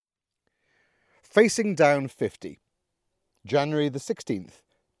Facing Down 50, January the 16th,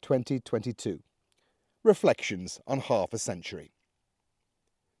 2022. Reflections on half a century.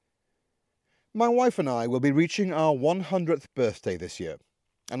 My wife and I will be reaching our 100th birthday this year.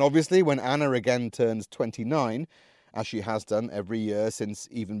 And obviously when Anna again turns 29, as she has done every year since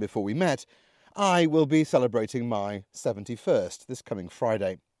even before we met, I will be celebrating my 71st this coming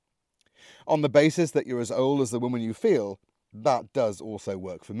Friday. On the basis that you're as old as the woman you feel, that does also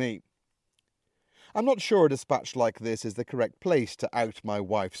work for me. I'm not sure a dispatch like this is the correct place to out my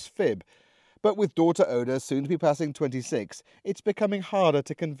wife's fib, but with daughter Oda soon to be passing 26, it's becoming harder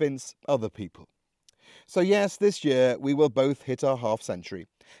to convince other people. So yes, this year we will both hit our half-century,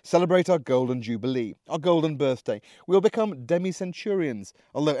 celebrate our golden jubilee, our golden birthday. We'll become demi-centurions,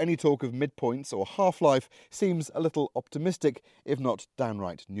 although any talk of midpoints or half-life seems a little optimistic, if not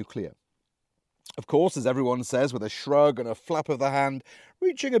downright nuclear. Of course, as everyone says with a shrug and a flap of the hand,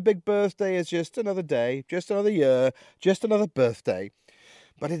 reaching a big birthday is just another day, just another year, just another birthday.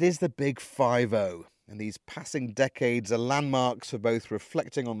 But it is the big 5-0, and these passing decades are landmarks for both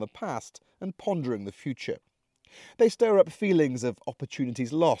reflecting on the past and pondering the future. They stir up feelings of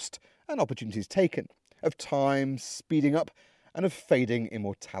opportunities lost and opportunities taken, of time speeding up and of fading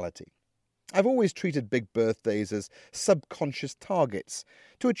immortality. I've always treated big birthdays as subconscious targets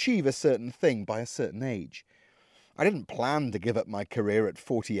to achieve a certain thing by a certain age. I didn't plan to give up my career at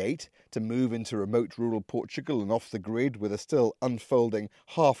 48, to move into remote rural Portugal and off the grid with a still unfolding,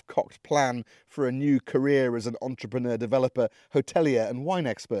 half-cocked plan for a new career as an entrepreneur, developer, hotelier and wine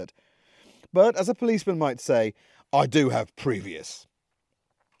expert. But, as a policeman might say, I do have previous.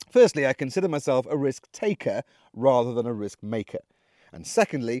 Firstly, I consider myself a risk taker rather than a risk maker. And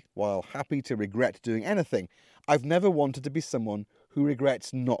secondly, while happy to regret doing anything, I've never wanted to be someone who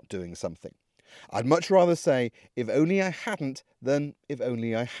regrets not doing something. I'd much rather say, if only I hadn't, than if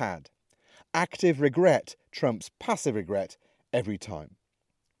only I had. Active regret trumps passive regret every time.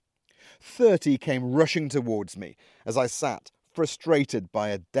 30 came rushing towards me as I sat, frustrated by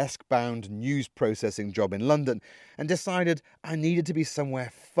a desk-bound news processing job in London, and decided I needed to be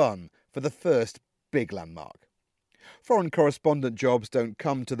somewhere fun for the first big landmark. Foreign correspondent jobs don't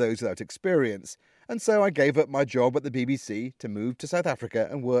come to those without experience, and so I gave up my job at the BBC to move to South Africa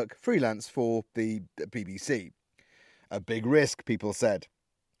and work freelance for the BBC. A big risk, people said.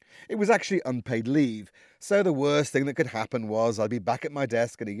 It was actually unpaid leave, so the worst thing that could happen was I'd be back at my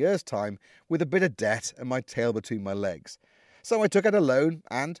desk in a year's time with a bit of debt and my tail between my legs. So I took out a loan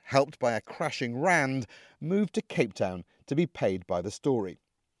and, helped by a crashing rand, moved to Cape Town to be paid by the story.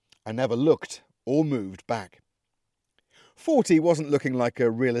 I never looked or moved back. 40 wasn't looking like a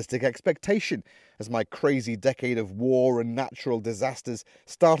realistic expectation, as my crazy decade of war and natural disasters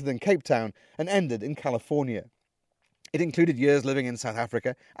started in Cape Town and ended in California. It included years living in South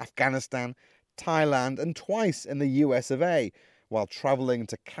Africa, Afghanistan, Thailand and twice in the US of A, while travelling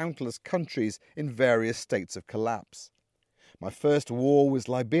to countless countries in various states of collapse. My first war was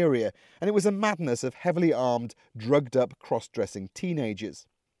Liberia, and it was a madness of heavily armed, drugged-up, cross-dressing teenagers.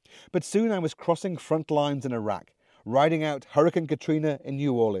 But soon I was crossing front lines in Iraq, riding out Hurricane Katrina in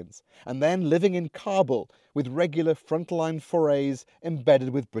New Orleans, and then living in Kabul with regular frontline forays embedded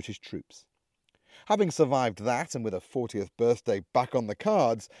with British troops. Having survived that, and with a 40th birthday back on the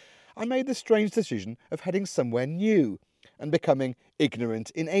cards, I made the strange decision of heading somewhere new and becoming ignorant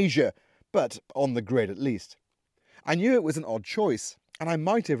in Asia, but on the grid at least. I knew it was an odd choice, and I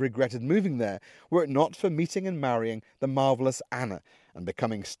might have regretted moving there were it not for meeting and marrying the marvellous Anna and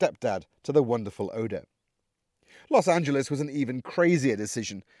becoming stepdad to the wonderful Oda. Los Angeles was an even crazier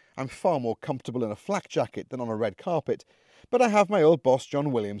decision. I'm far more comfortable in a flak jacket than on a red carpet, but I have my old boss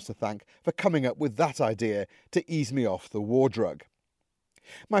John Williams to thank for coming up with that idea to ease me off the war drug.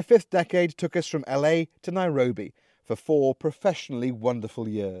 My 5th decade took us from LA to Nairobi for 4 professionally wonderful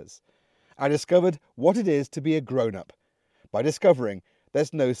years. I discovered what it is to be a grown-up, by discovering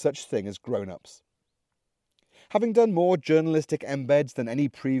there's no such thing as grown-ups. Having done more journalistic embeds than any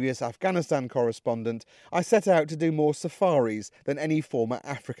previous Afghanistan correspondent, I set out to do more safaris than any former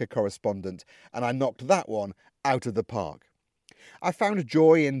Africa correspondent, and I knocked that one out of the park. I found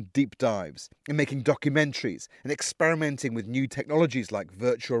joy in deep dives, in making documentaries, and experimenting with new technologies like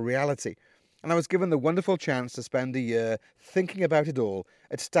virtual reality, and I was given the wonderful chance to spend a year thinking about it all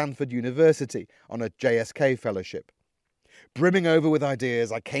at Stanford University on a JSK fellowship. Brimming over with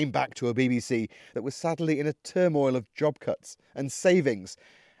ideas, I came back to a BBC that was sadly in a turmoil of job cuts and savings,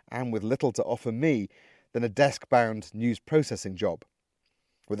 and with little to offer me than a desk-bound news processing job.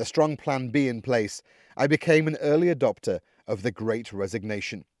 With a strong plan B in place, I became an early adopter of the Great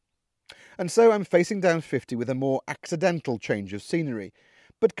Resignation. And so I'm facing down 50 with a more accidental change of scenery,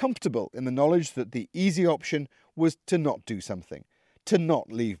 but comfortable in the knowledge that the easy option was to not do something, to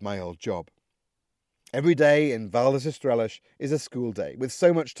not leave my old job. Every day in Val das Estrelas is a school day, with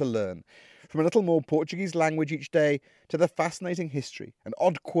so much to learn, from a little more Portuguese language each day to the fascinating history and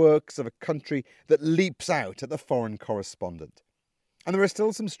odd quirks of a country that leaps out at the foreign correspondent. And there are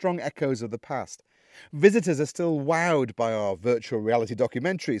still some strong echoes of the past. Visitors are still wowed by our virtual reality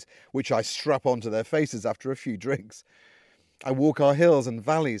documentaries, which I strap onto their faces after a few drinks. I walk our hills and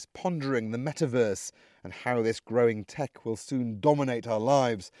valleys, pondering the metaverse and how this growing tech will soon dominate our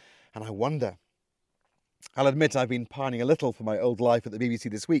lives, and I wonder. I'll admit I've been pining a little for my old life at the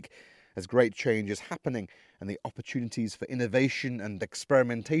BBC this week, as great change is happening and the opportunities for innovation and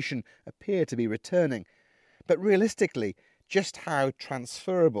experimentation appear to be returning. But realistically, just how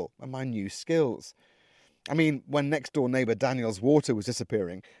transferable are my new skills? I mean, when next-door neighbour Daniel's water was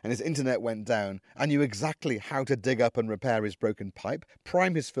disappearing and his internet went down, I knew exactly how to dig up and repair his broken pipe,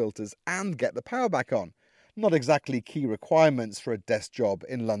 prime his filters and get the power back on. Not exactly key requirements for a desk job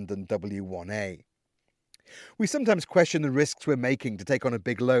in London W1A. We sometimes question the risks we're making to take on a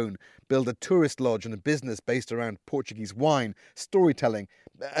big loan, build a tourist lodge and a business based around Portuguese wine, storytelling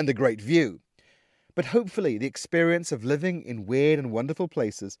and a great view. But hopefully the experience of living in weird and wonderful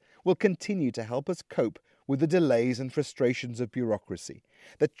places will continue to help us cope with the delays and frustrations of bureaucracy,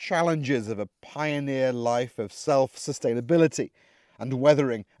 the challenges of a pioneer life of self-sustainability, and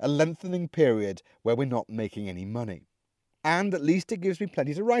weathering a lengthening period where we're not making any money. And at least it gives me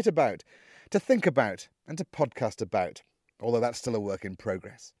plenty to write about, to think about and to podcast about, although that's still a work in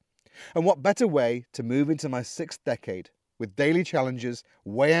progress. And what better way to move into my 6th decade, with daily challenges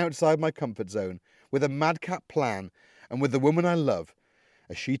way outside my comfort zone, with a madcap plan and with the woman I love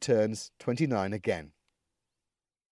as she turns 29 again.